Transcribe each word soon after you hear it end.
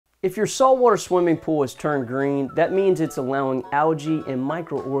If your saltwater swimming pool has turned green, that means it's allowing algae and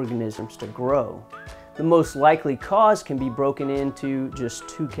microorganisms to grow. The most likely cause can be broken into just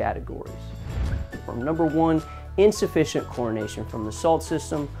two categories. From number one, insufficient chlorination from the salt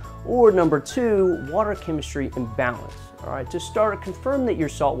system, or number two, water chemistry imbalance. All right, to start, confirm that your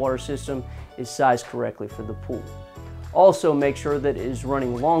saltwater system is sized correctly for the pool. Also, make sure that it is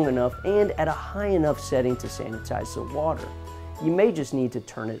running long enough and at a high enough setting to sanitize the water. You may just need to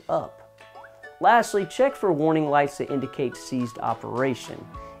turn it up. Lastly, check for warning lights that indicate ceased operation.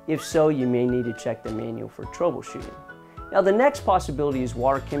 If so, you may need to check the manual for troubleshooting. Now, the next possibility is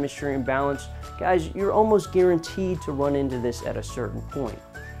water chemistry imbalance. Guys, you're almost guaranteed to run into this at a certain point.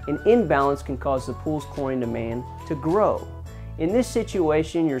 An imbalance can cause the pool's chlorine demand to grow. In this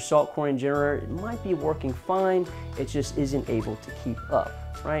situation, your salt chlorine generator might be working fine, it just isn't able to keep up,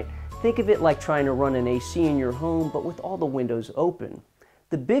 right? Think of it like trying to run an AC in your home, but with all the windows open.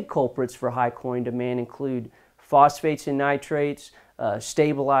 The big culprits for high chlorine demand include phosphates and nitrates,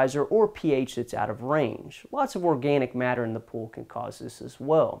 stabilizer, or pH that's out of range. Lots of organic matter in the pool can cause this as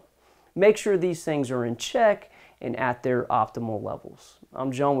well. Make sure these things are in check and at their optimal levels.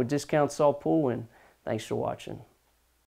 I'm John with Discount Salt Pool, and thanks for watching.